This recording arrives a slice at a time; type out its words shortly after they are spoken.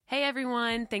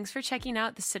everyone. Thanks for checking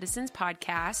out the Citizens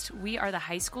Podcast. We are the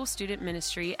high school student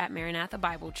ministry at Maranatha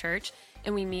Bible Church,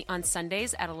 and we meet on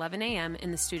Sundays at 11 a.m.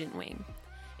 in the student wing.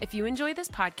 If you enjoy this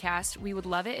podcast, we would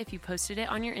love it if you posted it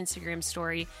on your Instagram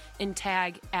story and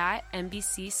tag at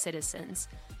MBC Citizens.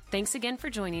 Thanks again for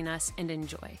joining us, and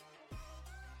enjoy.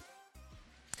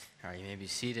 All right, you may be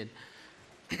seated.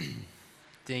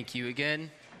 Thank you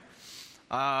again.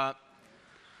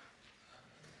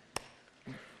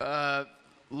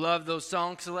 Love those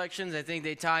song selections. I think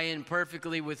they tie in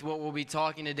perfectly with what we'll be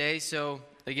talking today. So,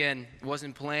 again, it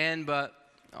wasn't planned, but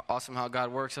awesome how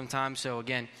God works sometimes. So,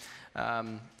 again,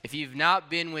 if you've not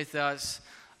been with us,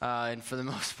 and for the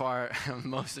most part,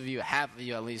 most of you, half of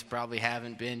you at least, probably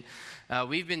haven't been,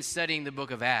 we've been studying the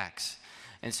book of Acts.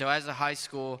 And so as a high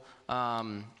school,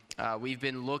 we've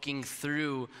been looking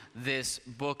through this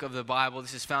book of the Bible.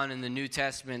 This is found in the New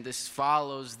Testament. This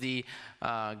follows the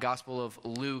Gospel of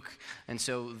Luke. And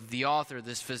so the author,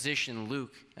 this physician,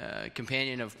 Luke,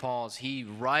 companion of Paul's, he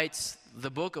writes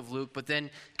the book of Luke, but then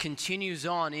continues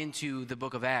on into the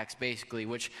book of Acts, basically,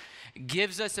 which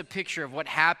gives us a picture of what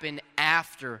happened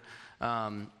after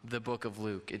the book of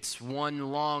Luke. It's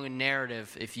one long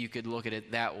narrative, if you could look at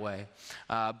it that way.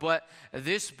 But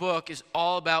this book is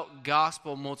all about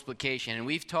gospel multiplication, and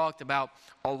we've talked about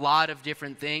a lot of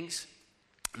different things.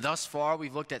 Thus far,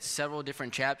 we've looked at several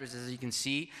different chapters, as you can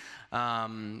see.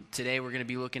 Today, we're going to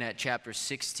be looking at chapter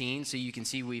 16, so you can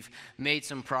see we've made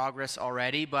some progress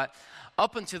already. But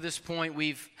up until this point,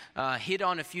 we've hit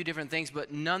on a few different things,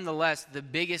 but nonetheless, the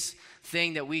biggest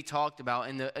thing that we talked about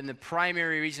and the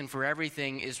primary reason for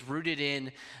everything is rooted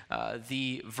in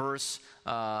the verse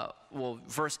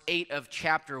 8 of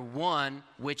chapter 1,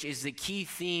 which is the key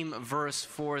theme verse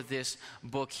for this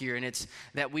book here. And it's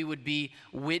that we would be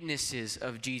witnesses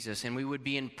of Jesus, and we would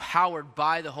be empowered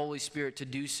by the Holy Spirit to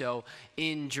do so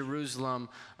in Jerusalem,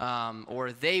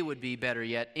 or they would be, better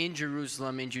yet, in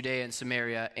Jerusalem, in Judea and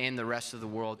Samaria, and the rest of the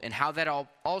world, and how that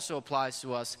also applies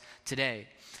to us today.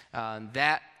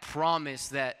 That promise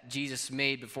that Jesus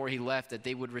made before he left, that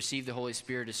they would receive the Holy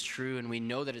Spirit, is true, and we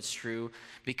know that it's true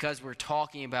because we're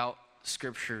talking about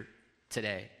Scripture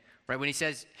today. Right? When he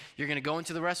says you're going to go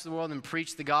into the rest of the world and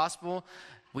preach the gospel,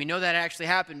 we know that actually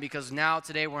happened because now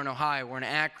today we're in Ohio, we're in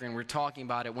Akron, we're talking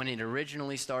about it when it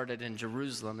originally started in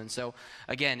Jerusalem. And so,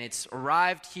 again, it's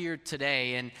arrived here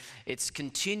today and it's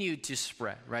continued to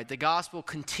spread, right? The gospel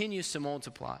continues to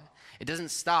multiply. It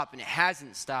doesn't stop, and it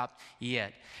hasn't stopped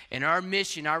yet. And our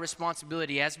mission, our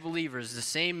responsibility as believers, the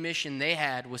same mission they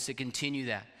had was to continue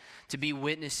that, to be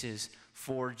witnesses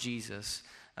for Jesus,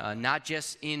 not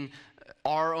just in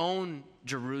our own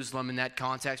Jerusalem in that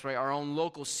context, right? Our own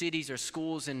local cities or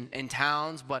schools and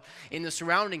towns, but in the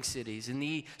surrounding cities, in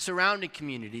the surrounding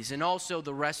communities, and also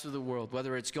the rest of the world,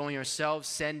 whether it's going ourselves,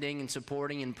 sending and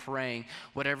supporting and praying,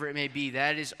 whatever it may be,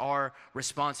 that is our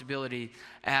responsibility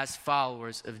as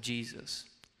followers of Jesus.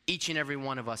 Each and every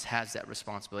one of us has that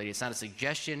responsibility. It's not a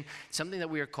suggestion, it's something that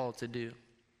we are called to do.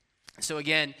 So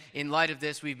again, in light of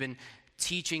this, we've been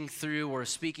teaching through or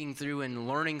speaking through and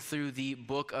learning through the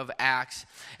book of Acts.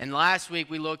 And last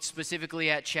week we looked specifically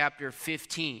at chapter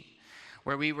 15,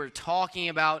 where we were talking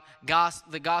about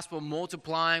the gospel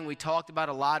multiplying. We talked about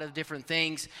a lot of different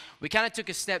things. We kind of took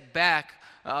a step back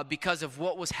because of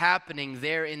what was happening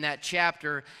there in that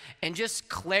chapter and just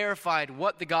clarified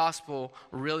what the gospel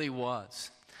really was.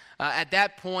 At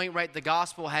that point, right, the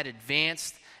gospel had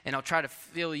advanced, and I'll try to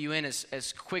fill you in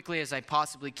as quickly as I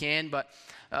possibly can, but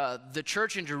the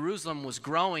church in Jerusalem was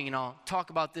growing, and I'll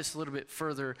talk about this a little bit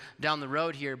further down the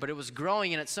road here, but it was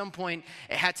growing, and at some point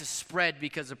it had to spread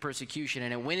because of persecution,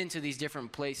 and it went into these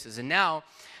different places. And now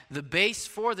the base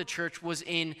for the church was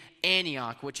in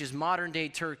Antioch, which is modern-day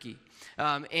Turkey.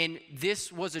 And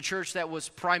this was a church that was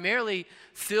primarily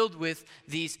filled with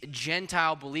these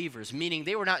Gentile believers, meaning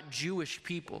they were not Jewish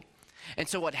people. And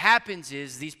so what happens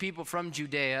is these people from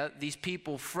Judea, these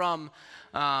people from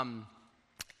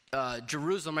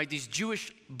Jerusalem, right, these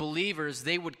Jewish believers,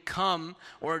 they would come,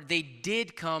 or they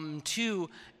did come to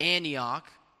Antioch,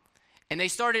 and they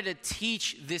started to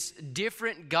teach this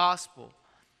different gospel.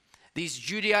 These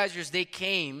Judaizers, they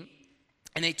came,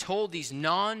 and they told these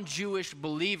non-Jewish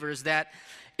believers that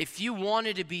if you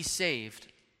wanted to be saved,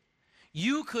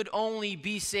 you could only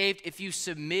be saved if you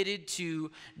submitted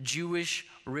to Jewish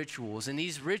rituals. And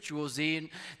these rituals, they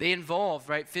involve,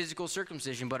 right, physical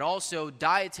circumcision, but also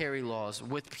dietary laws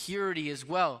with purity as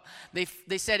well.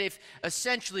 They said if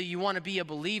essentially you want to be a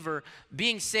believer,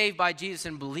 being saved by Jesus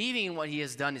and believing in what he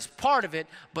has done is part of it,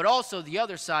 but also the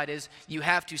other side is you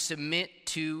have to submit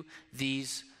to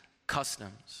these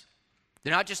customs.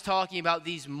 They're not just talking about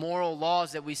these moral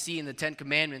laws that we see in the Ten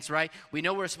Commandments, right? We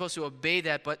know we're supposed to obey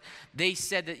that, but they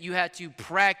said that you had to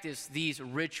practice these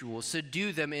rituals, to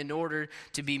do them in order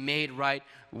to be made right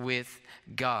with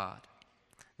God.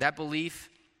 That belief,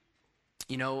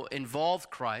 involved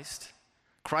Christ.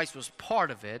 Christ was part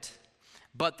of it,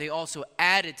 but they also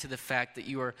added to the fact that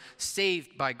you are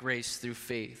saved by grace through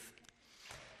faith.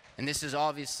 And this is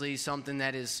obviously something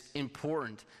that is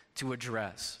important to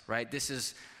address, right? This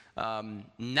is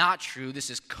not true. This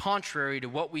is contrary to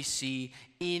what we see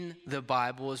in the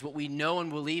Bible, is what we know and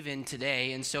believe in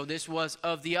today. And so this was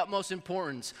of the utmost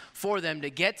importance for them to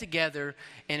get together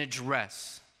and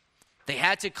address. They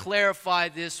had to clarify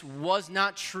this was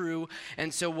not true.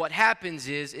 And so what happens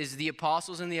is the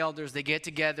apostles and the elders, they get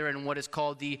together in what is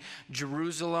called the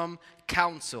Jerusalem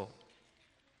Council.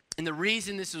 And the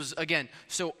reason this was, again,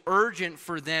 so urgent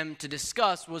for them to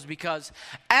discuss was because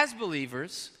as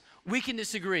believers, we can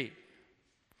disagree.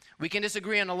 We can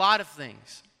disagree on a lot of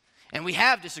things. And we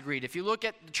have disagreed. If you look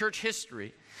at the church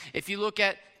history, if you look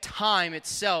at time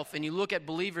itself, and you look at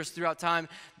believers throughout time,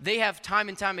 they have time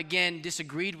and time again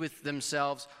disagreed with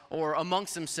themselves or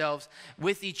amongst themselves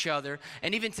with each other.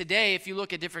 And even today, if you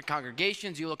look at different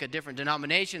congregations, you look at different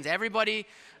denominations, everybody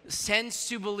tends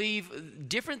to believe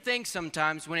different things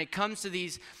sometimes when it comes to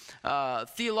these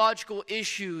theological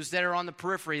issues that are on the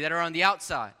periphery, that are on the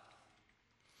outside.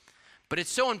 But it's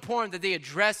so important that they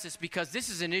address this, because this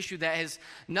is an issue that has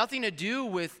nothing to do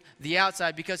with the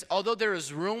outside. Because although there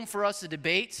is room for us to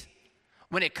debate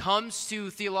when it comes to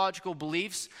theological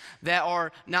beliefs that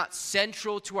are not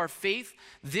central to our faith,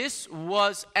 this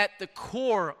was at the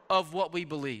core of what we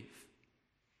believe.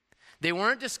 They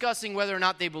weren't discussing whether or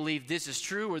not they believe this is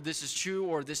true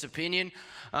or this opinion.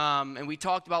 And we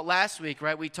talked about last week,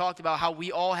 right? We talked about how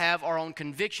we all have our own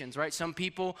convictions, right? Some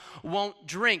people won't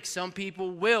drink. Some people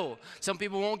will. Some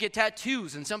people won't get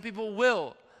tattoos, and some people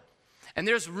will. And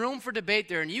there's room for debate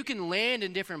there, and you can land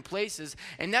in different places,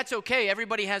 and that's okay.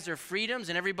 Everybody has their freedoms,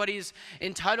 and everybody's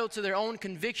entitled to their own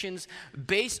convictions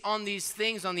based on these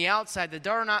things on the outside that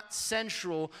are not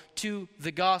central to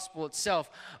the gospel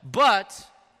itself. But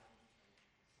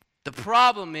the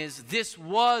problem is, this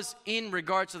was in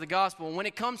regards to the gospel. And when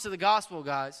it comes to the gospel,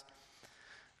 guys,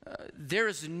 there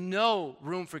is no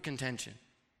room for contention.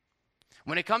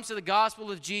 When it comes to the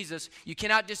gospel of Jesus, you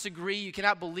cannot disagree. You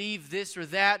cannot believe this or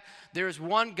that. There is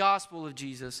one gospel of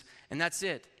Jesus, and that's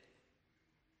it.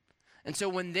 And so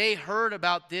when they heard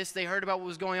about this, they heard about what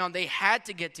was going on, they had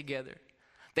to get together.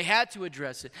 They had to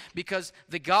address it, because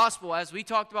the gospel, as we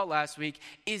talked about last week,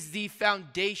 is the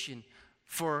foundation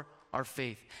for our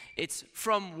faith. It's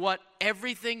from what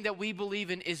everything that we believe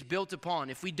in is built upon.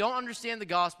 If we don't understand the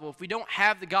gospel, if we don't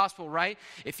have the gospel right,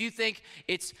 if you think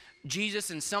it's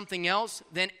Jesus and something else,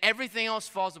 then everything else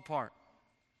falls apart.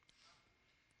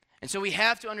 And so we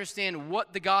have to understand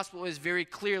what the gospel is very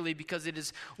clearly, because it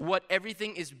is what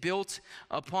everything is built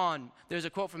upon. There's a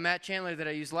quote from Matt Chandler that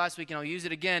I used last week, and I'll use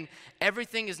it again.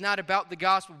 Everything is not about the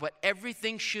gospel, but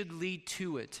everything should lead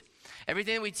to it.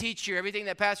 Everything that we teach here, everything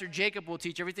that Pastor Jacob will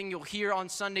teach, everything you'll hear on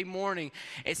Sunday morning,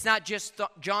 it's not just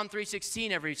John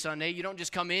 3:16 every Sunday. You don't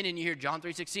just come in and you hear John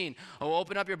 3:16. Oh,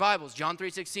 open up your Bibles, John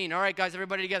 3:16. All right, guys,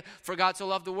 everybody together. For God so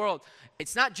loved the world.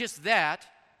 It's not just that,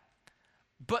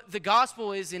 but the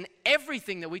gospel is in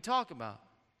everything that we talk about.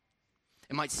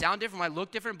 It might sound different, might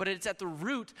look different, but it's at the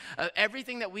root of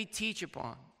everything that we teach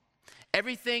upon.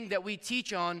 Everything that we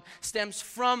teach on stems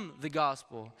from the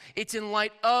gospel. It's in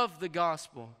light of the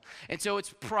gospel. And so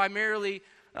it's primarily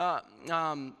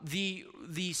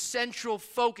the central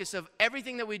focus of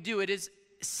everything that we do. It is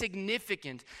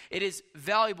significant. It is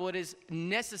valuable. It is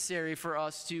necessary for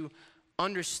us to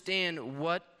understand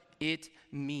what it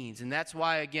means. And that's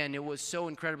why, again, it was so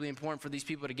incredibly important for these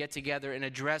people to get together and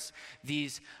address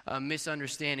these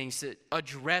misunderstandings, to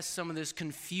address some of this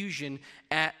confusion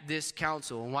at this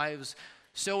council, and why it was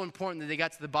so important that they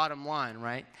got to the bottom line,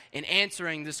 right? In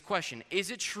answering this question,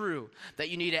 is it true that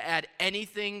you need to add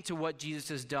anything to what Jesus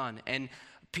has done? And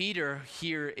Peter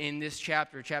here in this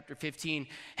chapter 15,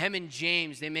 him and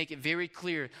James, they make it very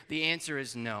clear. The answer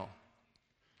is no.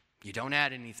 You don't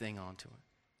add anything onto it.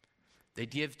 They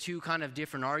give two kind of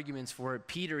different arguments for it.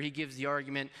 Peter, he gives the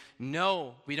argument,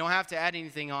 no, we don't have to add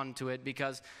anything onto it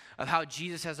because of how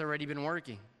Jesus has already been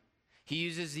working. He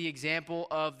uses the example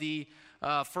of the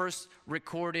first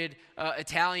recorded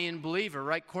Italian believer,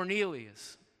 right?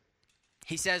 Cornelius.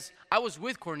 He says, I was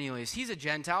with Cornelius. He's a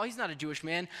Gentile. He's not a Jewish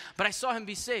man, but I saw him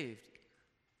be saved.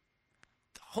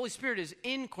 Holy Spirit is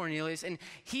in Cornelius, and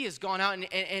he has gone out,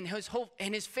 and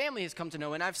his family has come to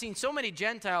know. And I've seen so many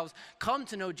Gentiles come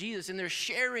to know Jesus, and they're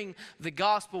sharing the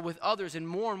gospel with others, and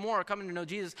more are coming to know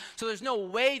Jesus. So there's no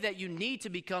way that you need to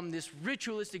become this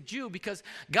ritualistic Jew, because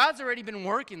God's already been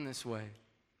working this way.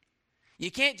 You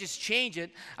can't just change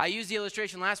it. I used the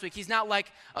illustration last week. He's not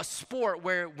like a sport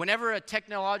where whenever a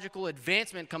technological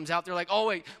advancement comes out, they're like, oh,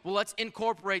 wait, well, let's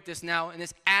incorporate this now and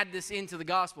let's add this into the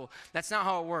gospel. That's not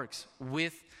how it works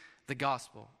with the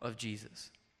gospel of Jesus.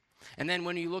 And then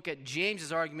when you look at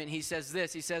James's argument, he says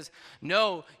this. He says,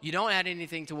 no, you don't add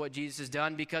anything to what Jesus has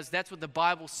done, because that's what the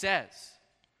Bible says.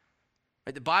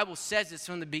 Right? The Bible says this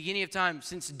from the beginning of time.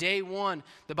 Since day one,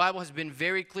 the Bible has been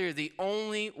very clear. The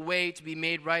only way to be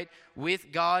made right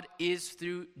with God is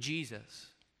through Jesus.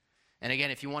 And again,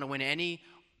 if you want to win any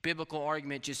biblical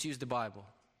argument, just use the Bible.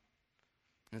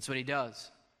 And that's what he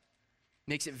does.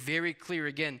 Makes it very clear.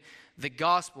 Again, the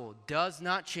gospel does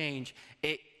not change.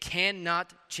 It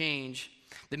cannot change.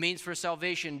 The means for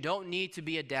salvation don't need to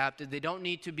be adapted. They don't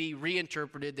need to be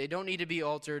reinterpreted. They don't need to be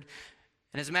altered.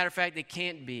 And as a matter of fact, they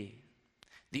can't be.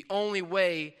 The only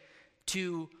way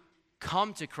to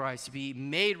come to Christ, to be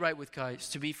made right with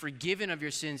Christ, to be forgiven of your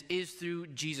sins, is through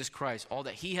Jesus Christ. All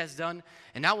that he has done,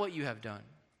 and not what you have done.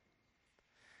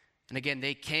 And again,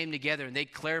 they came together and they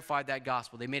clarified that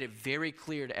gospel. They made it very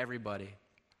clear to everybody.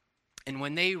 And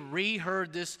when they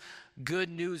reheard this good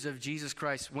news of Jesus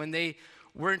Christ, when they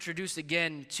were introduced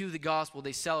again to the gospel,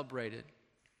 they celebrated.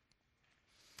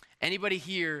 Anybody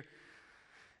here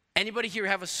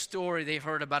have a story they've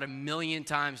heard about 1 million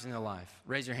times in their life?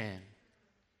 Raise your hand,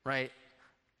 right?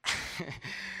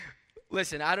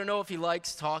 Listen, I don't know if he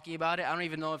likes talking about it. I don't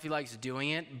even know if he likes doing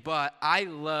it. But I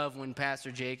love when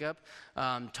Pastor Jacob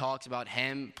talks about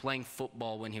him playing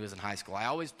football when he was in high school. I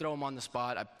always throw him on the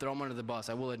spot. I throw him under the bus.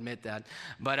 I will admit that.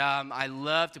 But I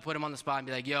love to put him on the spot and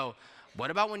be like, yo, what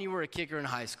about when you were a kicker in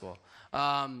high school?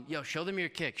 Show them your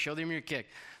kick. Show them your kick.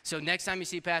 So next time you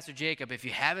see Pastor Jacob, if you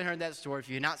haven't heard that story, if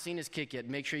you've not seen his kick yet,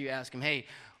 make sure you ask him, hey,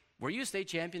 were you a state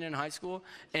champion in high school?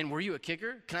 And were you a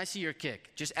kicker? Can I see your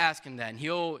kick? Just ask him that, and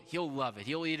he'll love it.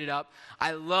 He'll eat it up.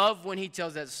 I love when he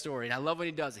tells that story, and I love when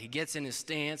he does it. He gets in his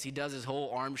stance. He does his whole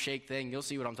arm shake thing. You'll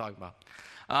see what I'm talking about.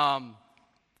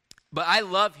 But I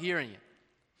love hearing it.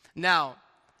 Now,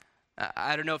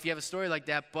 I don't know if you have a story like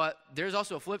that, but there's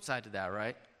also a flip side to that,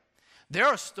 right? There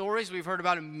are stories we've heard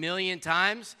about 1 million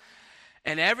times,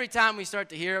 and every time we start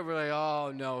to hear it, we're like,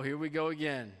 oh, no, here we go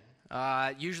again.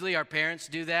 Usually our parents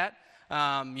do that.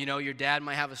 Your dad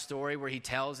might have a story where he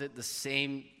tells it the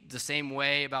same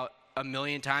way about 1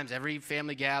 million times every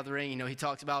family gathering. He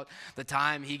talks about the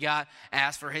time he got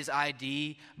asked for his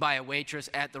ID by a waitress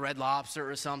at the Red Lobster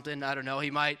or something. I don't know.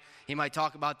 He might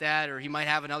talk about that, or he might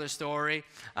have another story.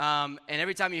 And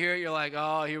every time you hear it, you're like,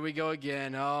 oh, here we go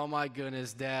again. Oh, my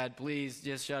goodness, Dad, please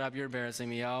just shut up. You're embarrassing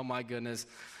me. Oh, my goodness.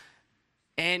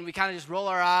 And we kind of just roll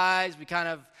our eyes. We kind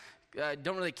of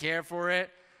don't really care for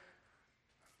it.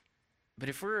 But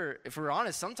if we're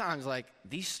honest, sometimes like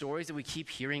these stories that we keep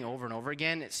hearing over and over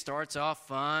again, it starts off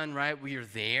fun, right? We're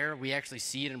there. We actually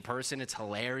see it in person. It's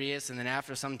hilarious. And then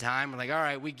after some time, we're like, all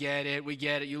right, we get it.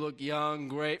 You look young.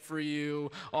 Great for you.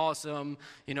 Awesome.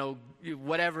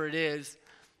 Whatever it is.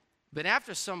 But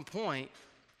after some point,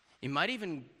 you might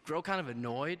even grow kind of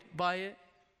annoyed by it.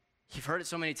 You've heard it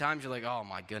so many times, you're like, oh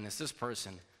my goodness, this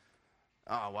person.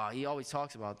 Oh, wow, he always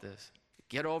talks about this.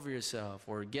 Get over yourself,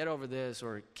 or get over this,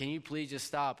 or can you please just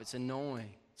stop? It's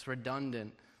annoying. It's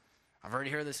redundant. I've already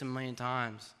heard this 1 million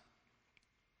times.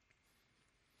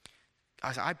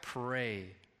 Guys, I pray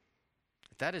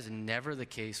that is never the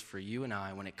case for you and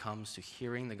I when it comes to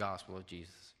hearing the gospel of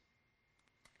Jesus.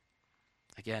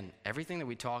 Again, everything that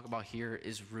we talk about here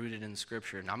is rooted in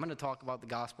Scripture, and I'm going to talk about the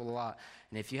gospel a lot.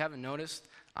 And if you haven't noticed,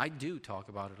 I do talk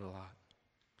about it a lot.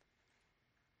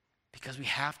 Because we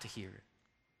have to hear it.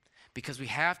 Because we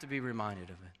have to be reminded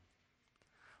of it.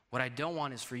 What I don't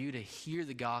want is for you to hear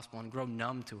the gospel and grow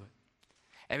numb to it.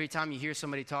 Every time you hear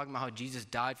somebody talking about how Jesus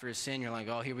died for his sin, you're like,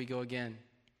 oh, here we go again.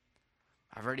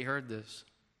 I've already heard this.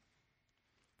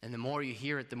 And the more you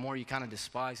hear it, the more you kind of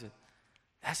despise it.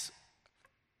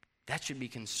 That should be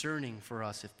concerning for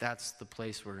us if that's the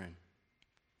place we're in.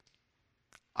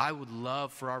 I would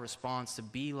love for our response to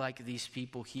be like these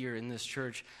people here in this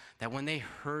church, that when they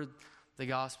heard the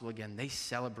gospel again, they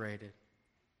celebrated.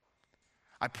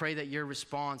 I pray that your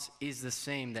response is the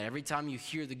same, that every time you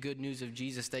hear the good news of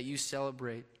Jesus, that you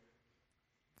celebrate,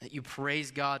 that you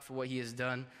praise God for what he has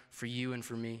done for you and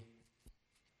for me.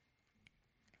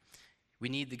 We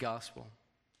need the gospel.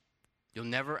 You'll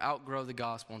never outgrow the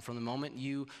gospel. And from the moment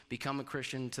you become a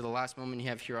Christian to the last moment you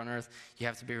have here on earth, you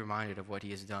have to be reminded of what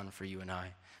he has done for you and I.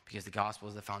 Because the gospel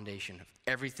is the foundation of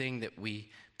everything that we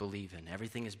believe in.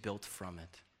 Everything is built from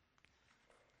it.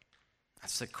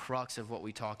 That's the crux of what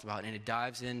we talked about. And it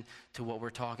dives into what we're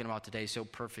talking about today so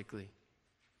perfectly.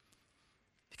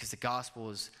 Because the gospel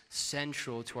is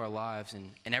central to our lives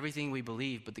and everything we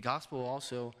believe. But the gospel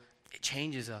also, it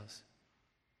changes us.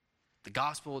 The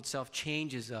gospel itself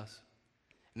changes us.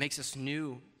 It makes us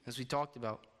new, as we talked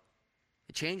about.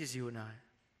 It changes you and I.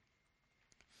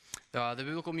 The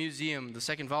Biblical Museum, the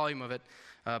second volume of it,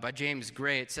 by James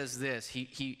Gray, it says this.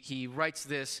 He writes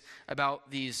this about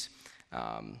these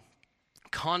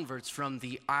converts from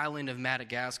the island of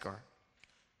Madagascar.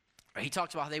 He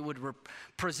talks about how they would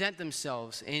present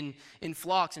themselves in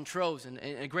flocks and troves, and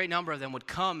a great number of them would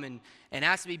come and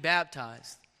ask to be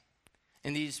baptized.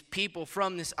 And these people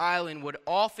from this island would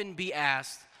often be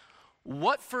asked,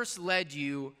 what first led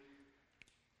you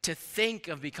to think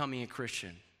of becoming a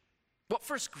Christian? What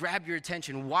first grabbed your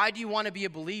attention? Why do you want to be a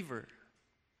believer?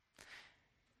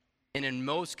 And in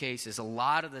most cases, a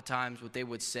lot of the times what they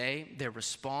would say, their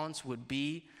response would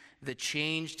be the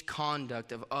changed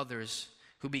conduct of others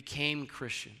who became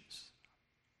Christians.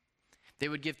 They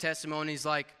would give testimonies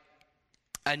like,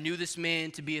 I knew this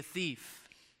man to be a thief.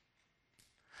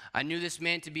 I knew this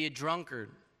man to be a drunkard.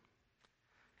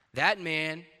 That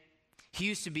man, he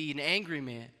used to be an angry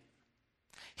man.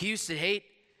 He used to hate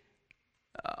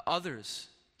others.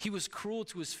 He was cruel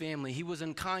to his family. He was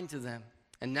unkind to them.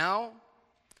 And now,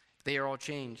 they are all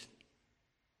changed.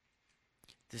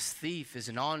 This thief is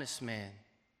an honest man.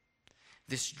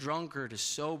 This drunkard is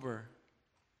sober.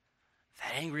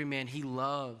 That angry man, he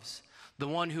loves. The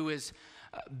one who is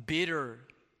bitter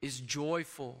is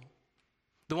joyful.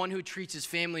 The one who treats his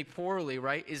family poorly,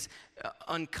 right, is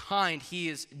unkind. He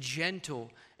is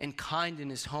gentle and kind in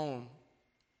his home.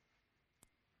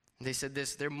 They said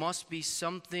this, there must be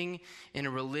something in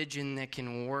a religion that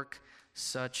can work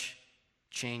such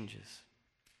changes.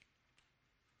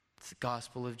 It's the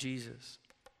gospel of Jesus.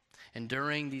 And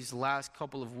during these last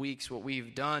couple of weeks, what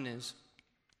we've done is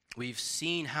we've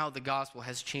seen how the gospel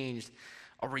has changed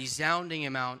a resounding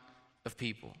amount of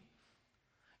people.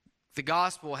 The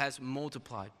gospel has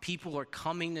multiplied. People are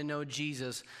coming to know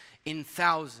Jesus in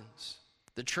thousands.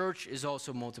 The church is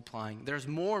also multiplying. There's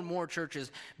more and more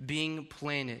churches being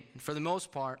planted. And for the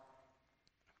most part,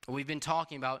 we've been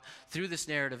talking about through this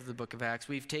narrative of the book of Acts,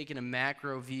 we've taken a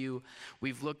macro view.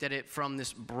 We've looked at it from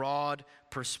this broad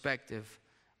perspective,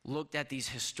 looked at these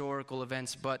historical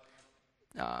events, but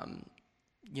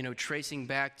tracing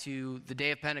back to the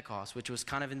day of Pentecost, which was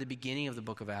kind of in the beginning of the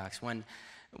book of Acts, when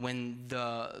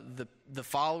the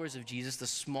followers of Jesus, the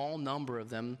small number of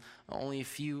them, only a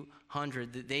few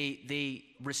hundred, they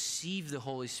received the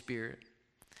Holy Spirit.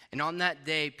 And on that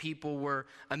day, people were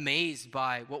amazed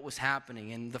by what was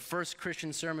happening. And the first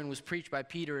Christian sermon was preached by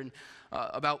Peter, and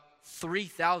about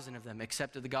 3,000 of them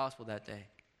accepted the gospel that day.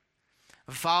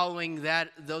 Following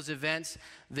those events,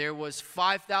 there was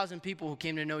 5,000 people who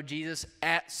came to know Jesus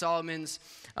at Solomon's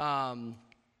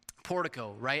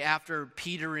portico, right after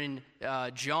Peter and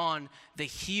John, they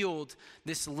healed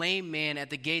this lame man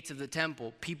at the gates of the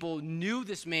temple. People knew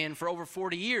this man for over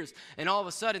 40 years, and all of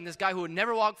a sudden, this guy who had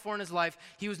never walked before in his life,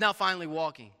 he was now finally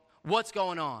walking. What's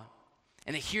going on?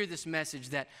 And they hear this message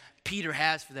that Peter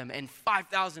has for them, and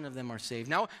 5,000 of them are saved.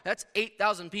 Now, that's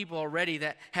 8,000 people already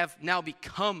that have now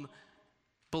become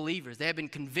believers. They have been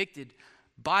convicted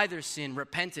by their sin,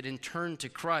 repented, and turned to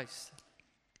Christ.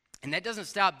 And that doesn't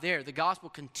stop there. The gospel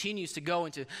continues to go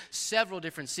into several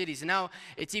different cities. And now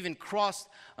it's even crossed,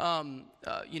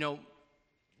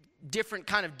 different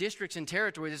kind of districts and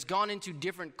territories. It's gone into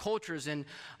different cultures and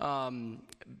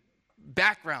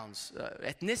backgrounds,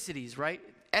 ethnicities, right?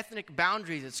 Ethnic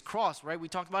boundaries, it's crossed, right? We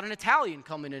talked about an Italian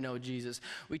coming to know Jesus.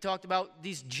 We talked about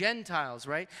these Gentiles,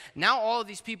 right? Now all of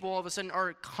these people all of a sudden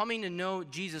are coming to know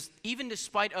Jesus, even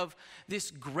despite of this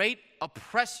great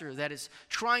oppressor that is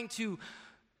trying to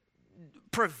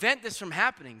prevent this from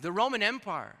happening, the Roman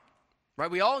Empire, right?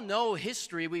 We all know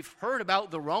history. We've heard about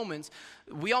the Romans.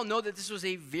 We all know that this was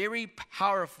a very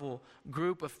powerful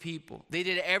group of people. They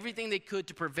did everything they could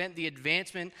to prevent the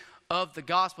advancement of the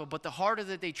gospel, but the harder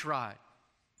that they tried,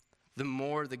 the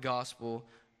more the gospel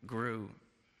grew.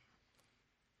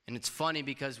 And it's funny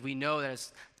because we know that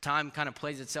as time kind of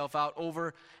plays itself out,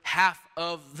 over half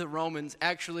of the Romans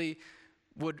actually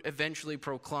would eventually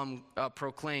proclaim,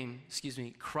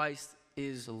 Christ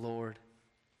is Lord.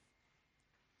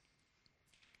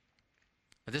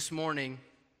 But this morning,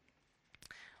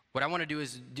 what I want to do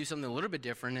is do something a little bit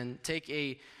different and take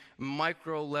a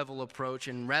micro level approach,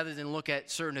 and rather than look at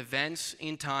certain events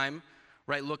in time,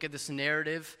 right, look at this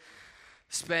narrative,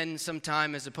 spend some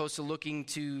time as opposed to looking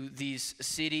to these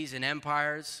cities and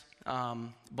empires,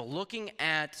 but looking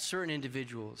at certain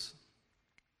individuals,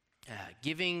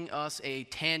 giving us a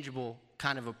tangible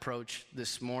kind of approach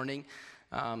this morning,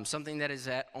 something that is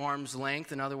at arm's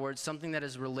length. In other words, something that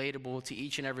is relatable to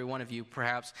each and every one of you,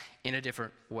 perhaps in a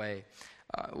different way.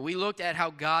 We looked at how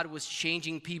God was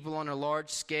changing people on a large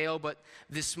scale, but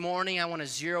this morning I want to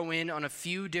zero in on a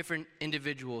few different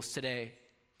individuals today.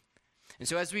 And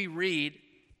so as we read,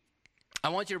 I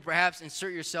want you to perhaps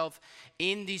insert yourself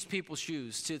in these people's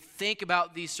shoes, to think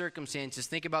about these circumstances,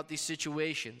 think about these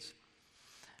situations.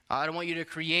 I don't want you to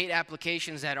create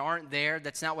applications that aren't there.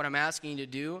 That's not what I'm asking you to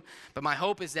do. But my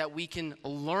hope is that we can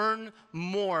learn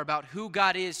more about who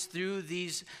God is through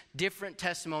these different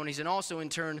testimonies, and also in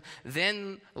turn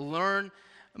then learn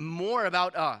more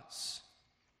about us,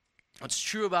 what's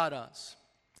true about us.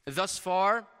 Thus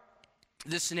far,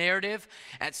 this narrative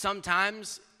at some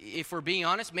times, if we're being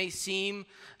honest, may seem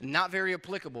not very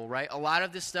applicable, right? A lot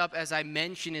of this stuff, as I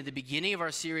mentioned at the beginning of our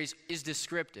series, is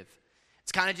descriptive.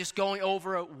 It's kind of just going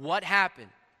over what happened,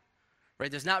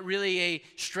 right? There's not really a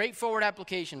straightforward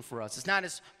application for us. It's not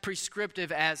as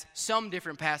prescriptive as some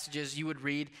different passages you would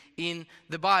read in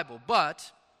the Bible.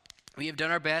 But we have done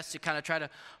our best to kind of try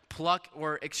to pluck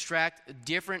or extract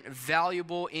different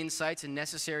valuable insights and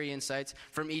necessary insights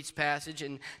from each passage.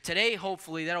 And today,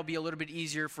 hopefully, that'll be a little bit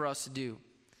easier for us to do,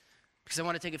 because I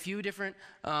want to take a few different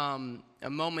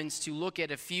moments to look at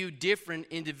a few different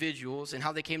individuals and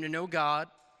how they came to know God,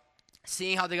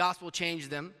 seeing how the gospel changed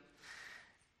them,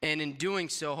 and in doing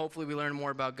so, hopefully we learn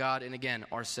more about God and, again,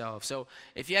 ourselves. So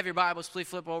if you have your Bibles, please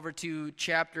flip over to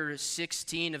chapter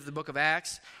 16 of the book of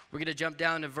Acts. We're going to jump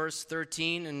down to verse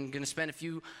 13 and going to spend a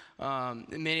few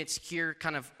minutes here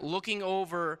kind of looking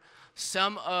over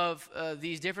some of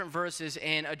these different verses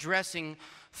and addressing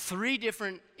three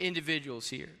different individuals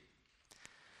here.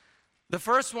 The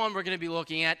first one we're going to be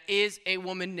looking at is a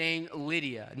woman named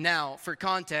Lydia. Now, for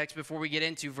context, before we get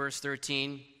into verse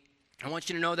 13, I want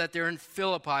you to know that they're in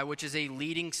Philippi, which is a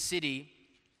leading city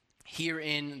here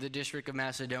in the District of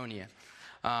Macedonia.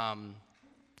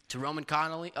 It's a Roman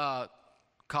colony,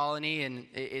 and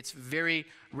it's very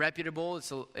reputable.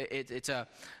 It's a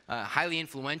highly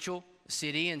influential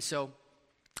city, and so,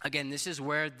 again, this is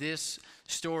where this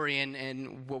story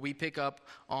and what we pick up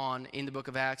on in the book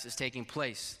of Acts is taking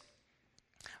place.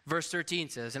 Verse 13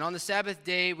 says, "And on the Sabbath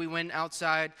day we went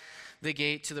outside the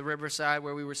gate to the riverside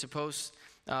where we supposed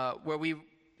there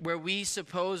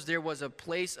was a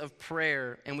place of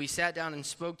prayer, and we sat down and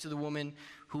spoke to the women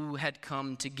who had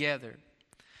come together.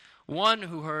 One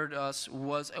who heard us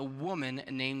was a woman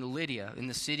named Lydia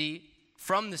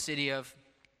from the city of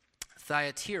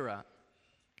Thyatira,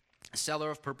 a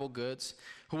seller of purple goods,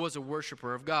 who was a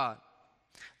worshiper of God.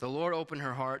 The Lord opened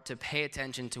her heart to pay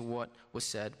attention to what was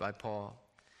said by Paul.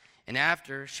 And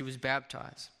after she was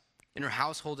baptized, in her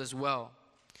household as well,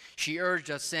 she urged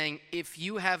us, saying, 'If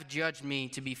you have judged me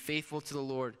to be faithful to the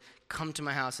Lord, come to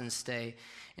my house and stay.'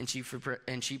 And she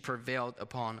prevailed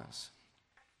upon us."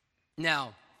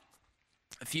 Now,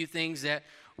 a few things that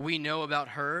we know about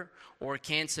her, or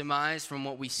can surmise from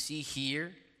what we see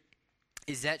here,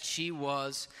 is that she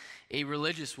was a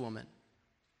religious woman.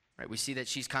 Right? We see that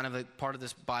she's kind of a part of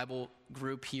this Bible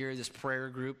group here, this prayer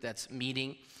group that's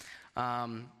meeting.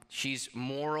 She's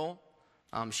moral.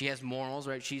 She has morals,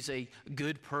 right? She's a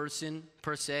good person,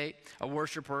 per se, a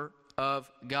worshiper of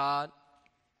God.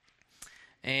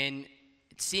 And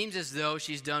it seems as though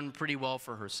she's done pretty well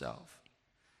for herself,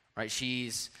 right?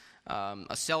 She's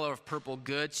a seller of purple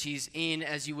goods. She's in,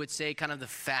 as you would say, kind of the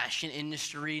fashion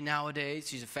industry nowadays.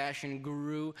 She's a fashion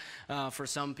guru for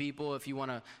some people, if you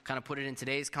want to kind of put it in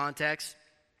today's context.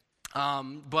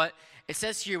 But it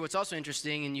says here, what's also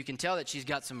interesting, and you can tell that she's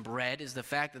got some bread, is the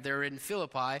fact that they're in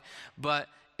Philippi, but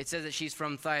it says that she's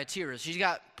from Thyatira. She's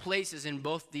got places in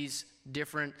both these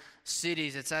different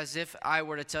cities. It's as if I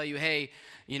were to tell you, hey,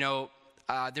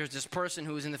 there's this person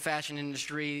who's in the fashion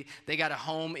industry. They got a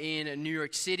home in New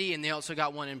York City, and they also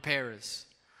got one in Paris,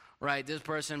 right? This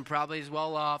person probably is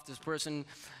well off. This person,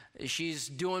 she's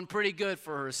doing pretty good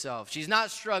for herself. She's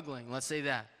not struggling, let's say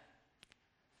that.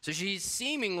 So she's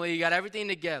seemingly got everything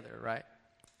together, right?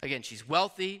 Again, she's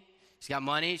wealthy, she's got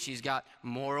money, she's got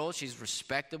morals, she's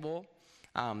respectable,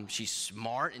 she's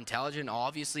smart, intelligent,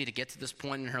 obviously, to get to this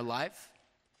point in her life,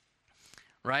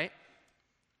 right?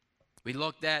 We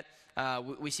looked at,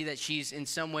 we see that she's in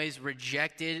some ways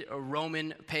rejected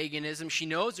Roman paganism. She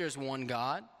knows there's one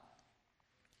God.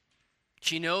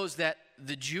 She knows that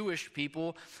the Jewish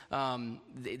people,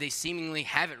 they seemingly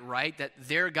have it right, that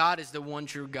their God is the one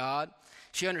true God.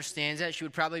 She understands that. She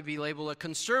would probably be labeled a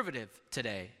conservative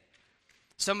today.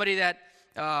 Somebody that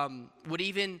would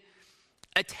even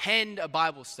attend a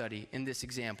Bible study in this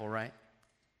example, right?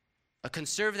 A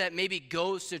conservative that maybe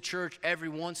goes to church every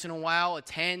once in a while,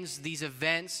 attends these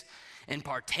events, and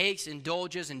partakes,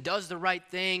 indulges, and does the right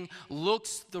thing,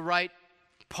 looks the right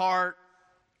part.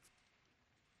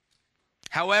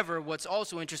 However, what's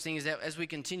also interesting is that as we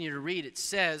continue to read, it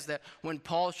says that when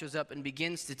Paul shows up and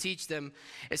begins to teach them,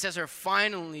 it says her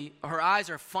eyes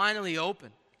are finally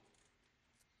open.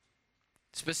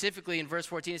 Specifically in verse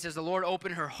 14, it says the Lord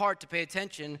opened her heart to pay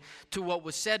attention to what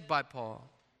was said by Paul.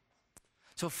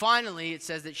 So finally, it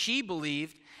says that she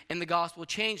believed and the gospel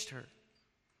changed her.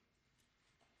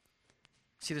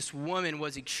 See, this woman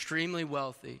was extremely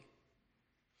wealthy.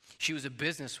 She was a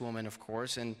businesswoman, of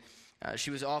course, and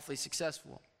she was awfully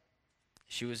successful.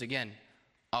 She was, again,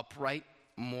 upright,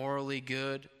 morally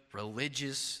good,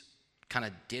 religious, kind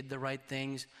of did the right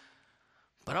things.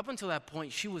 But up until that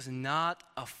point, she was not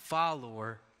a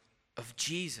follower of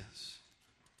Jesus.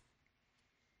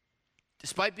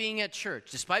 Despite being at church,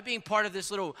 despite being part of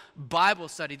this little Bible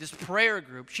study, this prayer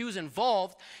group, she was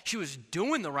involved, she was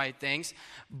doing the right things,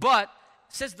 but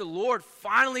it says the Lord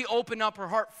finally opened up her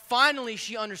heart. Finally,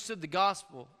 she understood the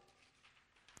gospel.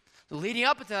 Leading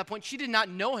up to that point, she did not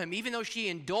know him, even though she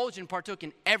indulged and partook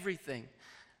in everything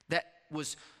that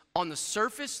was on the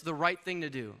surface the right thing to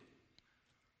do.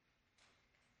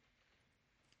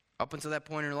 Up until that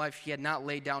point in her life, she had not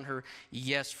laid down her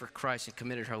yes for Christ and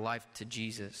committed her life to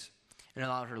Jesus and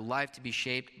allowed her life to be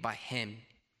shaped by him.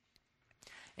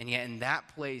 And yet in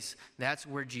that place, that's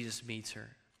where Jesus meets her.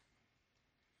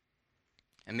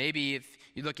 And maybe if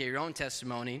you look at your own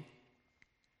testimony,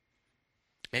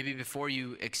 maybe before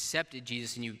you accepted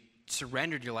Jesus and you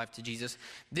surrendered your life to Jesus,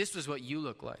 this was what you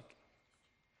look like.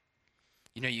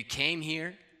 You know, you came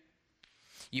here,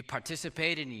 you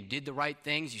participated and you did the right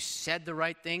things, you said the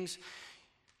right things,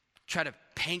 try to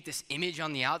paint this image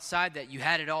on the outside that you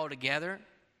had it all together,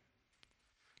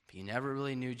 but you never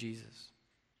really knew Jesus.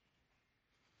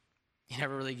 You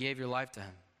never really gave your life to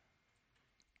him.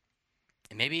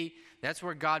 And maybe that's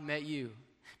where God met you.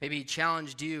 Maybe he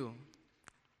challenged you.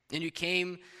 And you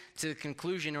came to the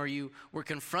conclusion, or you were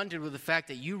confronted with the fact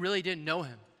that you really didn't know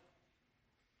him.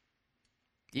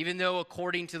 Even though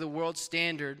according to the world's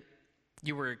standard,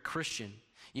 you were a Christian.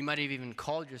 You might have even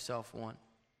called yourself one.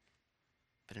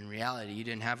 But in reality, you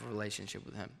didn't have a relationship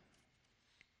with him.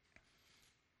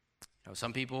 You know,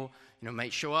 some people,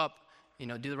 might show up,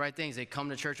 do the right things. They come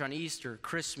to church on Easter,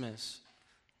 Christmas,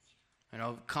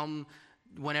 come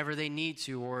whenever they need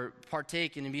to, or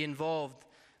partake and be involved.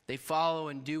 They follow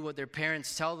and do what their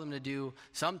parents tell them to do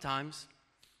sometimes.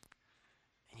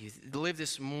 And you live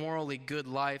this morally good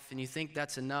life, and you think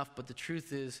that's enough, but the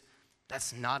truth is,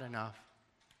 that's not enough.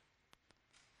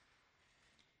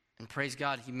 And praise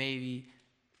God, he maybe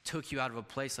took you out of a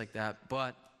place like that,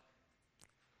 but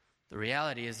the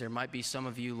reality is there might be some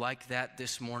of you like that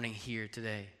this morning here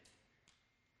today.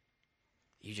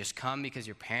 You just come because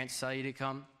your parents tell you to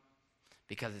come,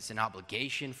 because it's an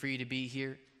obligation for you to be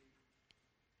here,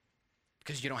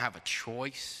 because you don't have a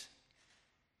choice.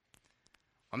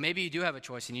 Or maybe you do have a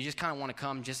choice and you just kind of want to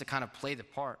come just to kind of play the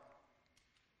part.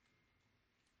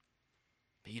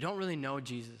 But you don't really know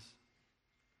Jesus.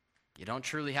 You don't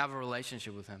truly have a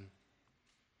relationship with him.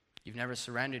 You've never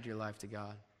surrendered your life to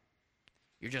God.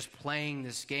 You're just playing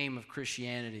this game of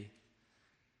Christianity.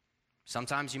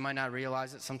 Sometimes you might not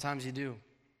realize it, sometimes you do.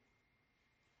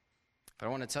 But I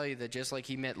want to tell you that just like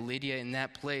he met Lydia in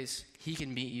that place, he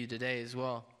can meet you today as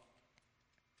well.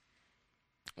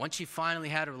 Once she finally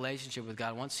had a relationship with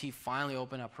God, once he finally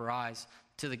opened up her eyes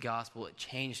to the gospel, it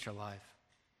changed her life.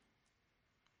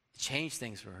 It changed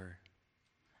things for her.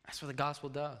 That's what the gospel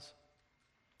does.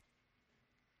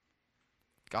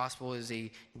 Gospel is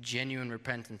a genuine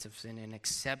repentance of sin and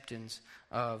acceptance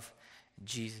of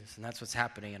Jesus. And that's what's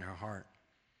happening in her heart.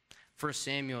 1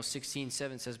 Samuel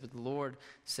 16:7 says, "But the Lord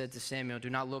said to Samuel, do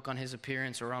not look on his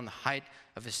appearance or on the height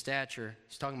of his stature."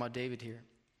 He's talking about David here.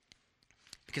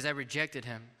 "Because I rejected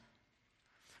him.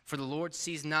 For the Lord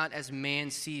sees not as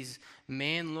man sees.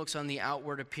 Man looks on the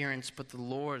outward appearance, but the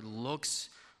Lord looks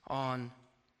on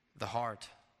the heart."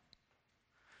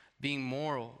 Being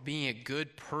moral, being a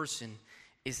good person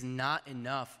is not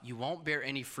enough. You won't bear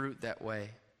any fruit that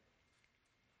way.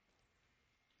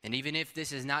 And even if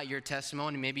this is not your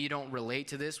testimony, maybe you don't relate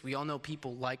to this, we all know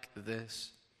people like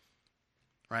this,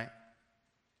 right?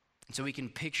 And so we can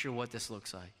picture what this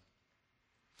looks like.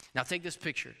 Now take this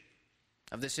picture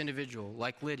of this individual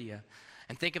like Lydia,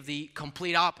 And think of the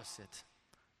complete opposite.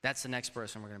 That's the next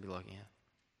person we're going to be looking at.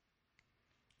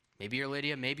 Maybe you're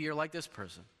Lydia, maybe you're like this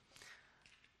person.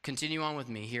 Continue on with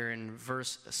me here in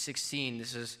verse 16.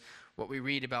 This is what we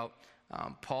read about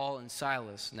Paul and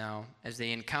Silas now as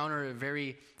they encounter a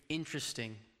very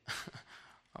interesting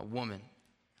woman.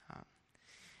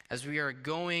 As we were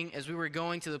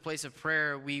going to the place of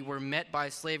prayer, we were met by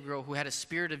a slave girl who had a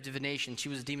spirit of divination. She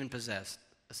was demon-possessed,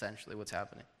 essentially what's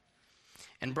happening.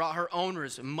 And brought her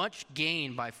owners much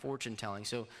gain by fortune telling.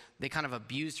 So they kind of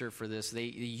abused her for this. They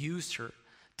used her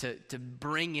to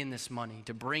bring in this money,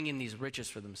 to bring in these riches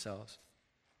for themselves.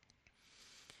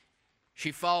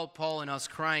 She followed Paul and us,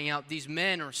 crying out, "These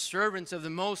men are servants of the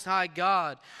Most High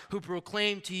God, who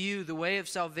proclaim to you the way of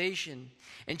salvation."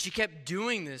 And she kept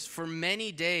doing this for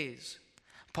many days.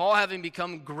 Paul, having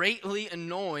become greatly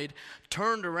annoyed,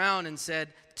 turned around and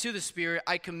said to the spirit,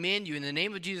 "I command you in the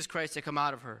name of Jesus Christ to come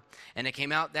out of her." And it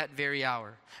came out that very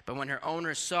hour. But when her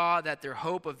owners saw that their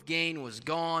hope of gain was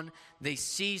gone, they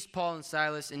seized Paul and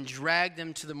Silas and dragged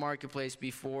them to the marketplace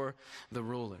before the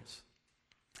rulers.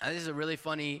 Now, this is a really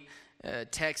funny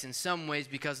text in some ways,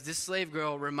 because this slave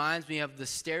girl reminds me of the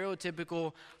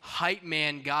stereotypical hype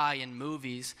man guy in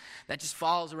movies that just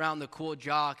follows around the cool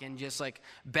jock and just like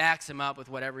backs him up with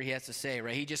whatever he has to say,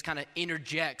 right? He just kind of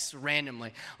interjects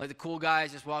randomly. Like the cool guy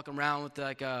is just walking around with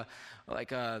like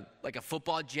a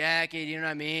football jacket, you know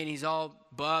what I mean? He's all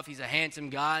buff, he's a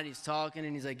handsome guy, and he's talking,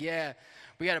 and he's like, "Yeah,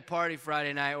 we got a party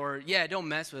Friday night," or "Yeah, don't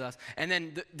mess with us." And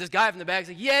then this guy from the back is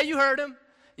like, "Yeah, you heard him.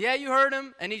 Yeah, you heard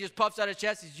him." And he just puffs out his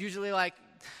chest. He's usually like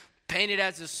painted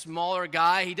as a smaller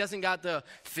guy. He doesn't got the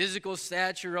physical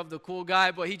stature of the cool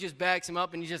guy, but he just backs him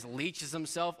up and he just leeches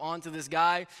himself onto this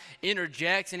guy,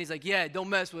 interjects, and he's like, "Yeah, don't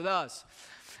mess with us."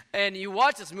 And you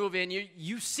watch this movie and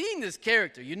you've seen this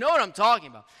character. You know what I'm talking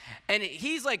about. And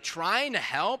he's like trying to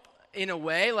help in a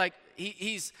way. Like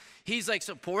he's like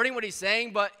supporting what he's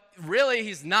saying, but really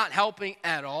he's not helping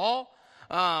at all.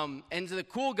 And so the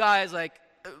cool guy is like,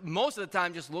 most of the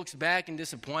time just looks back in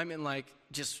disappointment, like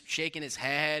just shaking his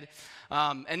head.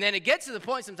 And then it gets to the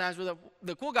point sometimes where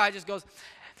the cool guy just goes,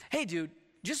 "Hey, dude,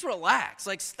 just relax.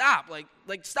 Like, stop.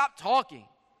 Like stop talking."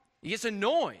 He gets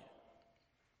annoyed.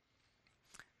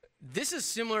 This is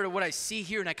similar to what I see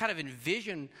here, and I kind of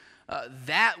envision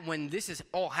that when this is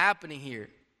all happening here.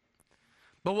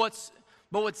 But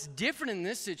what's different in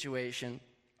this situation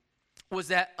was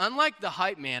that unlike the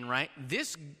hype man, right,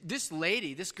 this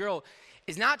lady, this girl,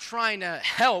 is not trying to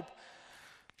help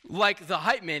like the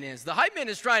hype man is. The hype man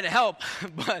is trying to help,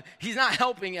 but he's not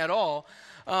helping at all.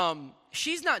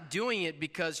 She's not doing it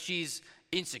because she's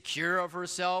insecure of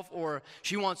herself or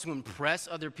she wants to impress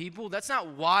other people. That's not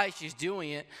why she's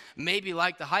doing it. Maybe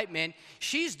like the hype man,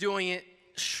 she's doing it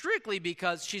strictly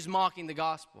because she's mocking the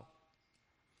gospel.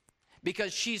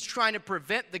 Because she's trying to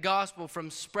prevent the gospel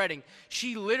from spreading.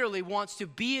 She literally wants to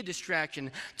be a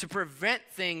distraction, to prevent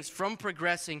things from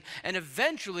progressing. And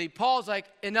eventually, Paul's like,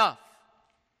 "Enough."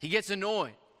 He gets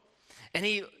annoyed. And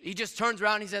he just turns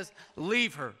around and he says,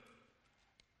 "Leave her."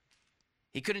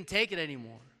 He couldn't take it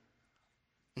anymore.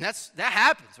 And that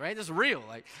happens, right? That's real.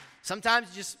 Like sometimes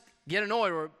you just get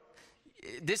annoyed, or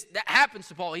that happens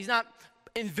to Paul. He's not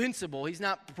invincible. He's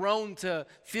not prone to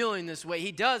feeling this way.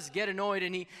 He does get annoyed,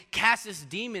 and he casts this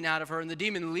demon out of her, and the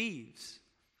demon leaves.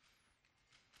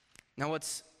 Now,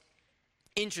 what's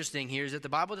interesting here is that the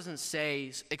Bible doesn't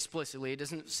say explicitly, it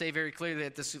doesn't say very clearly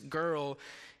that this girl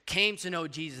came to know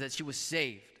Jesus, that she was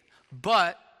saved.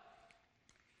 But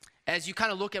as you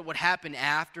kind of look at what happened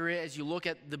after it, as you look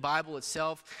at the Bible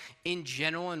itself in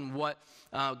general and what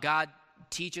God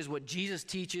teaches, what Jesus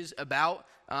teaches about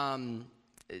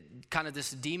kind of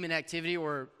this demon activity,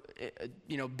 or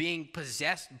being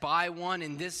possessed by one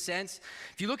in this sense.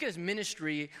 If you look at his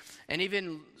ministry and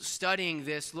even studying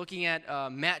this, looking at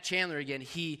Matt Chandler again,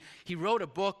 he wrote a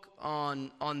book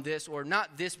on this, or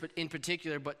not this but in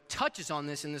particular, but touches on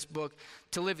this in this book,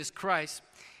 To Live as Christ.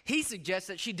 He suggests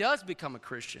that she does become a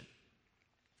Christian.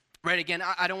 Right, again,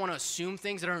 I don't want to assume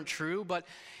things that aren't true, but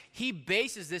he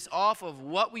bases this off of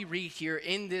what we read here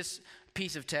in this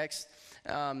piece of text,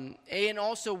 and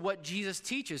also what Jesus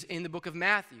teaches in the book of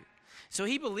Matthew. So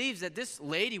he believes that this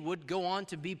lady would go on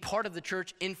to be part of the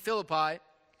church in Philippi.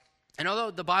 And although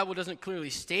the Bible doesn't clearly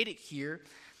state it here,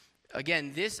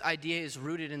 again, this idea is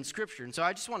rooted in Scripture. And so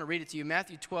I just want to read it to you.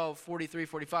 Matthew 12, 43,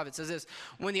 45. It says this: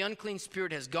 "When the unclean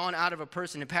spirit has gone out of a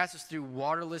person, it passes through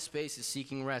waterless spaces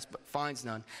seeking rest, but finds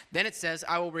none. Then it says,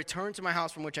 I will return to my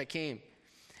house from which I came.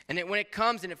 And when it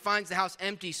comes and it finds the house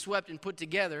empty, swept, and put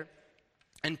together,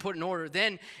 and put in order,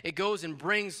 then it goes and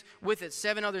brings with it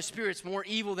 7 other spirits more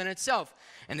evil than itself.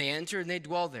 And they enter and they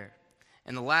dwell there.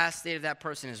 and the last state of that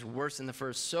person is worse than the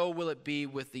first, so will it be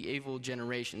with the evil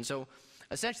generation. So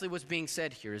essentially what's being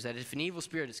said here is that if an evil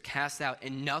spirit is cast out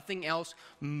and nothing else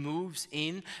moves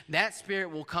in, that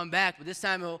spirit will come back. But this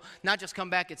time it will not just come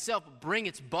back itself, but bring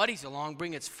its buddies along,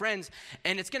 bring its friends,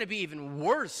 and it's going to be even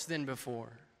worse than before.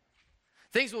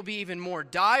 Things will be even more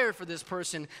dire for this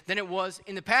person than it was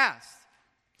in the past.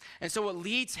 And so what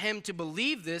leads him to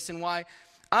believe this, and why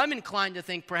I'm inclined to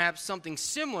think perhaps something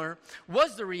similar,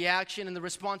 was the reaction and the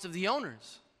response of the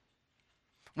owners.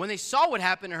 When they saw what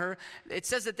happened to her, it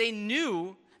says that they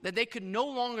knew that they could no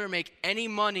longer make any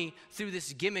money through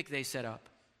this gimmick they set up.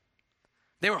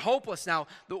 They were hopeless now.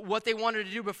 What they wanted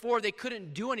to do before, they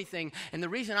couldn't do anything. And the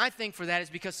reason I think for that is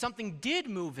because something did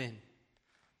move in,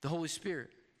 the Holy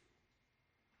Spirit.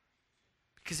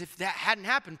 Because if that hadn't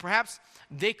happened, perhaps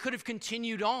they could have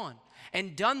continued on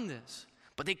and done this,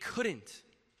 but they couldn't.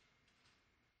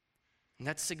 And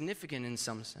that's significant in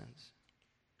some sense.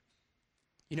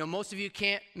 You know, most of you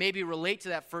can't maybe relate to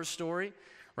that first story,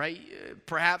 right?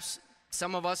 Perhaps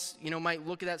some of us, might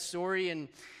look at that story and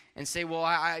say, well,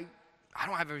 I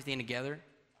don't have everything together.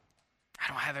 I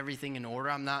don't have everything in order.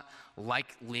 I'm not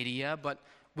like Lydia. But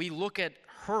we look at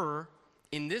her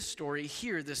in this story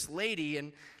here, this lady,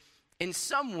 and in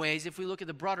some ways, if we look at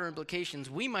the broader implications,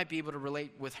 we might be able to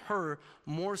relate with her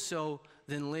more so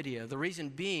than Lydia. The reason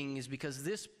being is because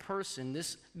this person,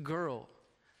 this girl,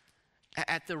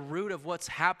 at the root of what's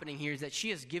happening here is that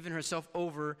she has given herself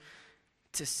over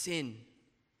to sin.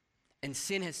 And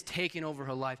sin has taken over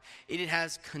her life. It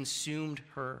has consumed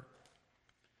her.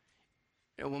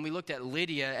 When we looked at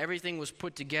Lydia, everything was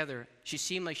put together. She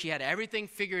seemed like she had everything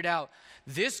figured out.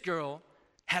 This girl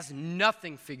has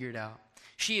nothing figured out.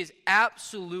 She is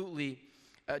absolutely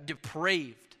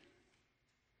depraved.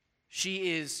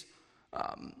 She is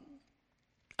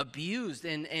abused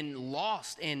and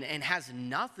lost and has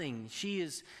nothing. She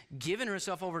is given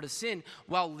herself over to sin,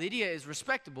 while Lydia is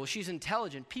respectable. She's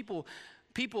intelligent. People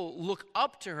look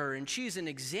up to her, and she's an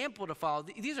example to follow.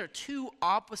 These are two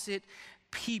opposite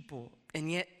people,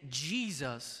 and yet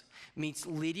Jesus meets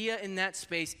Lydia in that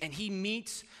space, and he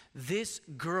meets this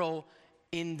girl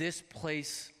in this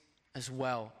place as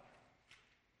well.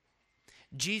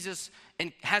 Jesus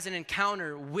has an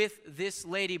encounter with this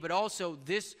lady, but also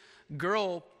this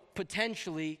girl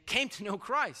potentially came to know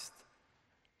Christ.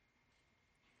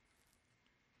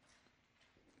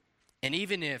 And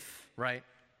even if,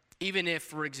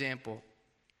 for example,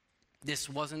 this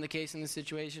wasn't the case in this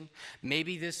situation,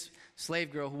 maybe this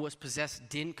slave girl who was possessed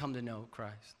didn't come to know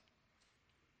Christ.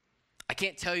 I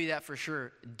can't tell you that for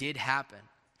sure did happen.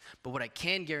 But what I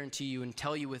can guarantee you and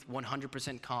tell you with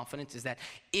 100% confidence is that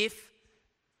if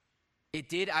it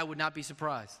did, I would not be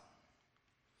surprised.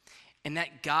 And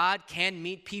that God can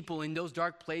meet people in those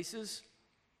dark places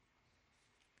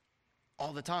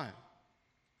all the time.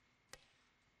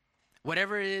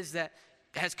 Whatever it is that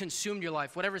has consumed your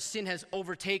life, whatever sin has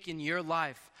overtaken your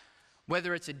life,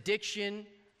 whether it's addiction,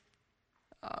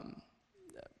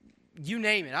 you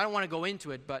name it. I don't want to go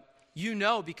into it, but you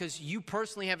know, because you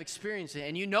personally have experienced it,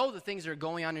 and you know the things that are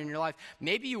going on in your life.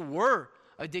 Maybe you were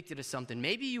addicted to something.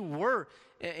 Maybe you were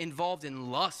involved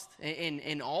in lust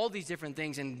and all these different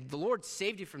things, and the Lord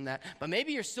saved you from that. But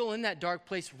maybe you're still in that dark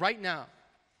place right now.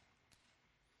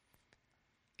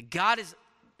 God is,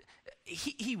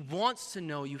 He wants to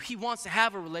know you. He wants to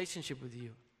have a relationship with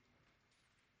you.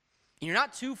 You're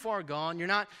not too far gone. You're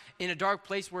not in a dark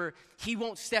place where He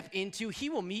won't step into. He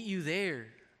will meet you there.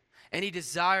 And He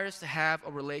desires to have a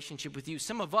relationship with you.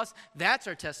 Some of us, that's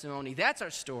our testimony. That's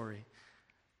our story.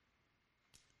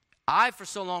 For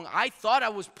so long, I thought I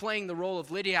was playing the role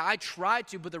of Lydia. I tried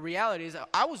to, but the reality is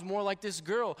I was more like this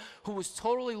girl who was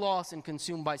totally lost and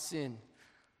consumed by sin.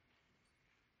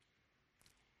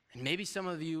 And maybe some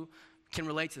of you can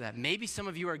relate to that. Maybe some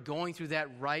of you are going through that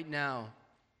right now.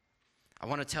 I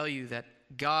want to tell you that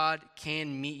God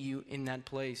can meet you in that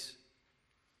place.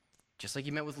 Just like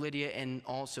He met with Lydia and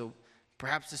also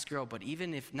perhaps this girl, but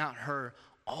even if not her,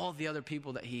 all the other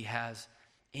people that He has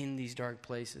in these dark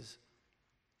places.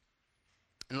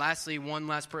 And lastly, one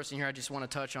last person here I just want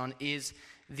to touch on is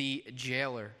the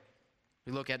jailer.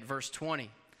 We look at verse 20.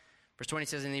 Verse 20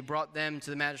 says, and he brought them to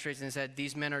the magistrates and said,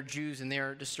 these men are Jews and they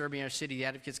are disturbing our city. The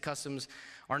advocates' customs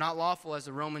are not lawful as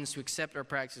the Romans to accept our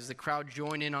practices. The crowd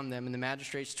joined in on them, and the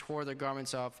magistrates tore their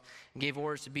garments off and gave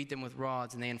orders to beat them with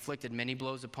rods. And they inflicted many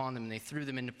blows upon them, and they threw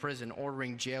them into prison,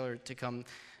 ordering jailer to come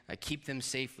keep them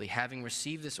safely. Having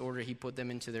received this order, he put them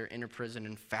into their inner prison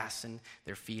and fastened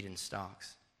their feet in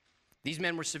stocks. These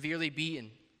men were severely beaten,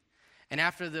 And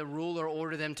after the ruler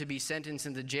ordered them to be sentenced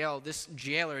into jail, this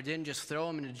jailer didn't just throw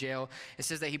them into jail. It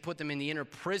says that he put them in the inner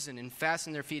prison and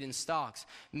fastened their feet in stocks,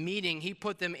 meaning he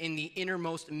put them in the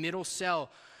innermost middle cell.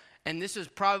 And this was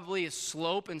probably a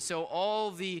slope, and so all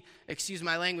the, excuse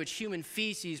my language, human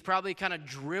feces probably kind of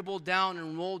dribbled down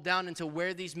and rolled down into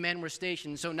where these men were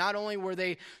stationed. So not only were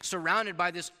they surrounded by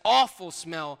this awful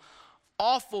smell,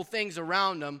 awful things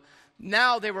around them,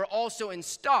 now they were also in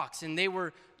stocks, and they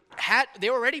were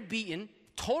already beaten,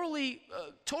 totally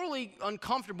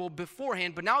uncomfortable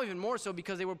beforehand, but now even more so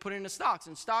because they were put into stocks.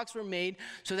 And stocks were made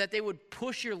so that they would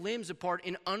push your limbs apart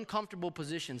in uncomfortable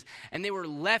positions. And they were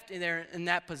left in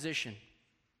that position.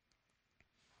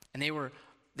 And they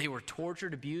were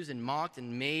tortured, abused, and mocked,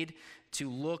 and made to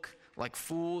look like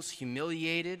fools,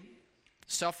 humiliated,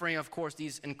 suffering, of course,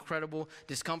 these incredible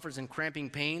discomforts and cramping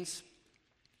pains.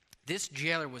 This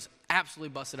jailer was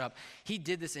absolutely busted up. He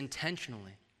did this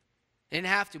intentionally. He didn't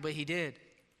have to, but he did.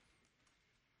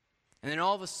 And then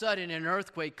all of a sudden, an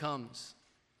earthquake comes.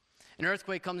 An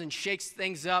earthquake comes and shakes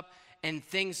things up, and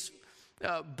things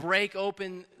break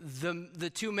open.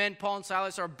 The two men, Paul and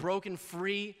Silas, are broken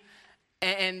free,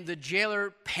 and the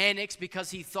jailer panics because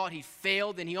he thought he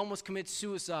failed, and he almost commits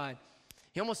suicide.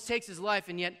 He almost takes his life,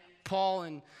 and yet Paul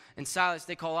and Silas,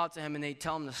 they call out to him, and they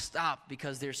tell him to stop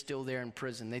because they're still there in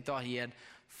prison. They thought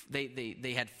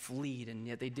they had fled, and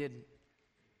yet they didn't.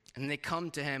 And they come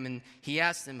to him, and he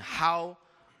asks them, how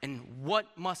and what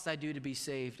must I do to be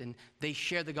saved? And they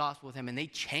share the gospel with him, and they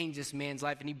change this man's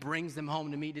life, and he brings them home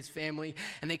to meet his family,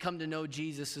 and they come to know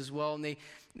Jesus as well, and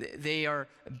they are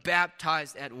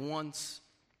baptized at once.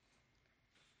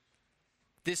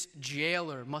 This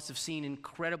jailer must have seen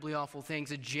incredibly awful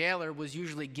things. A jailer was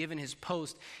usually given his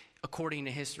post, according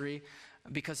to history,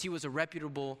 because he was a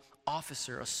reputable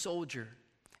officer, a soldier.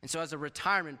 And so as a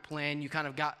retirement plan, you kind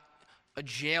of got a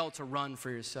jail to run for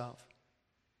yourself.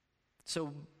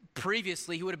 So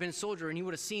previously, he would have been a soldier, and he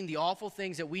would have seen the awful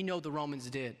things that we know the Romans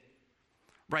did,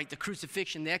 right? The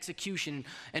crucifixion, the execution,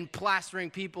 and plastering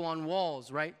people on walls,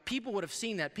 right? People would have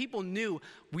seen that. People knew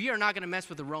we are not going to mess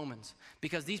with the Romans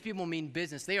because these people mean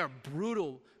business. They are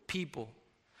brutal people.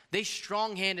 They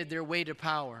strong-handed their way to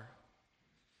power.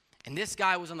 And this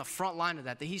guy was on the front line of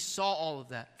that he saw all of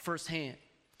that firsthand.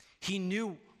 He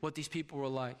knew what these people were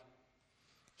like.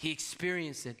 He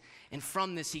experienced it. And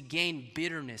from this, he gained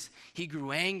bitterness. He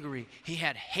grew angry. He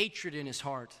had hatred in his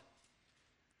heart.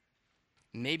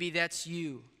 Maybe that's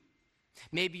you.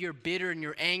 Maybe you're bitter and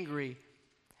you're angry.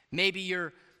 Maybe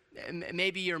you're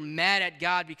mad at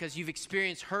God because you've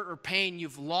experienced hurt or pain.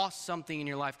 You've lost something in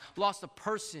your life, lost a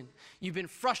person. You've been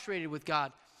frustrated with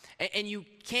God. And you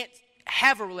can't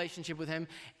have a relationship with him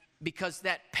because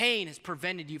that pain has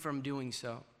prevented you from doing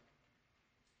so.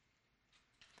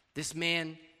 This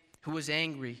man who was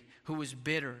angry, who was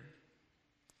bitter,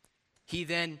 he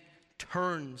then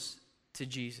turns to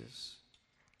Jesus.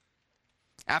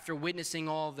 After witnessing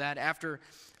all of that, after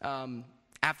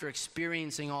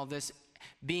experiencing all this,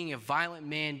 being a violent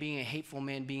man, being a hateful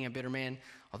man, being a bitter man,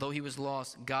 although he was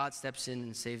lost, God steps in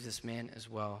and saves this man as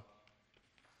well.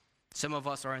 Some of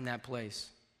us are in that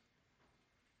place.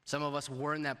 Some of us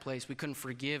were in that place. We couldn't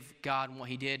forgive God and what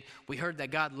he did. We heard that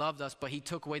God loved us, but he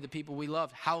took away the people we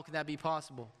loved. How could that be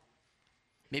possible?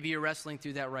 Maybe you're wrestling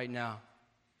through that right now.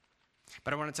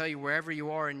 But I want to tell you, wherever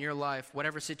you are in your life,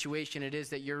 whatever situation it is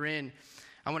that you're in,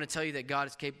 I want to tell you that God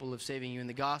is capable of saving you, and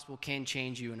the gospel can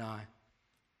change you and I.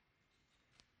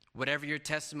 Whatever your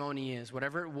testimony is,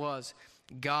 whatever it was,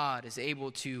 God is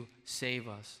able to save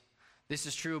us. This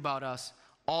is true about us.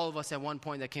 All of us at one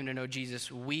point that came to know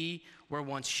Jesus, we were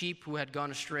once sheep who had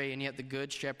gone astray, and yet the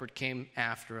good shepherd came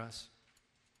after us.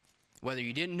 Whether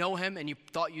you didn't know him and you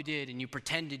thought you did and you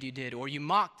pretended you did, or you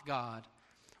mocked God,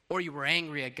 or you were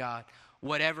angry at God,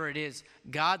 whatever it is,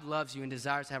 God loves you and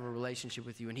desires to have a relationship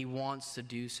with you, and he wants to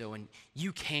do so, and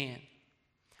you can.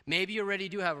 Maybe you already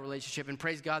do have a relationship, and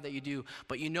praise God that you do,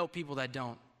 but you know people that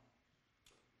don't.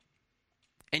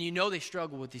 And you know they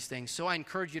struggle with these things. So I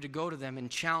encourage you to go to them and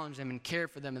challenge them and care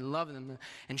for them and love them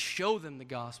and show them the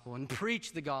gospel and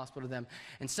preach the gospel to them.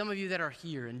 And some of you that are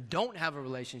here and don't have a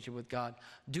relationship with God,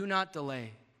 do not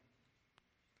delay.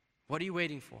 What are you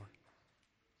waiting for?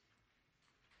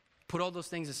 Put all those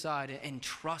things aside and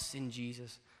trust in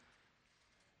Jesus.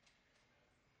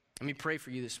 Let me pray for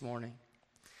you this morning.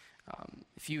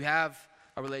 If you have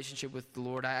a relationship with the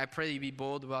Lord, I pray that you be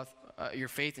bold about your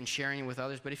faith and sharing it with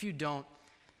others. But if you don't,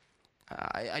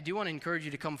 I do want to encourage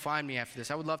you to come find me after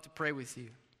this. I would love to pray with you.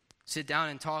 Sit down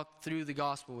and talk through the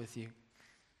gospel with you.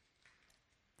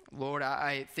 Lord,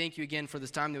 I thank you again for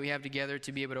this time that we have together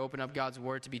to be able to open up God's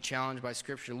word, to be challenged by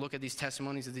Scripture, look at these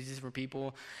testimonies of these different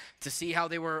people, to see how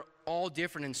they were all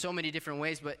different in so many different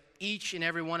ways, but each and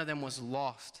every one of them was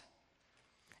lost.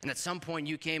 And at some point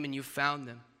you came and you found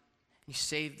them. You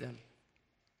saved them.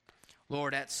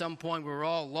 Lord, at some point we were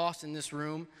all lost in this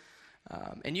room,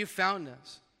 and you found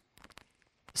us.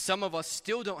 Some of us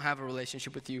still don't have a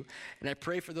relationship with you, and I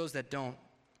pray for those that don't.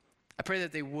 I pray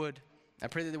that they would. I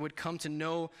pray that they would come to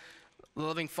know the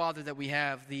loving Father that we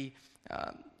have, the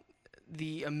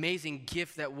amazing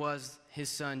gift that was his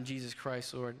Son, Jesus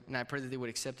Christ, Lord. And I pray that they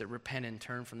would accept it, repent, and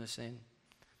turn from the sin.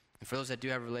 And for those that do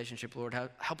have a relationship, Lord,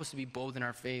 help us to be bold in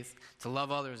our faith, to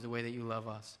love others the way that you love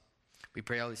us. We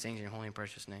pray all these things in your holy and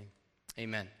precious name.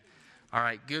 Amen. All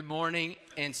right, good morning,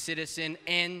 and Citizen,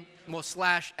 and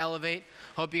 /Elevate.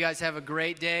 Hope you guys have a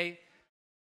great day.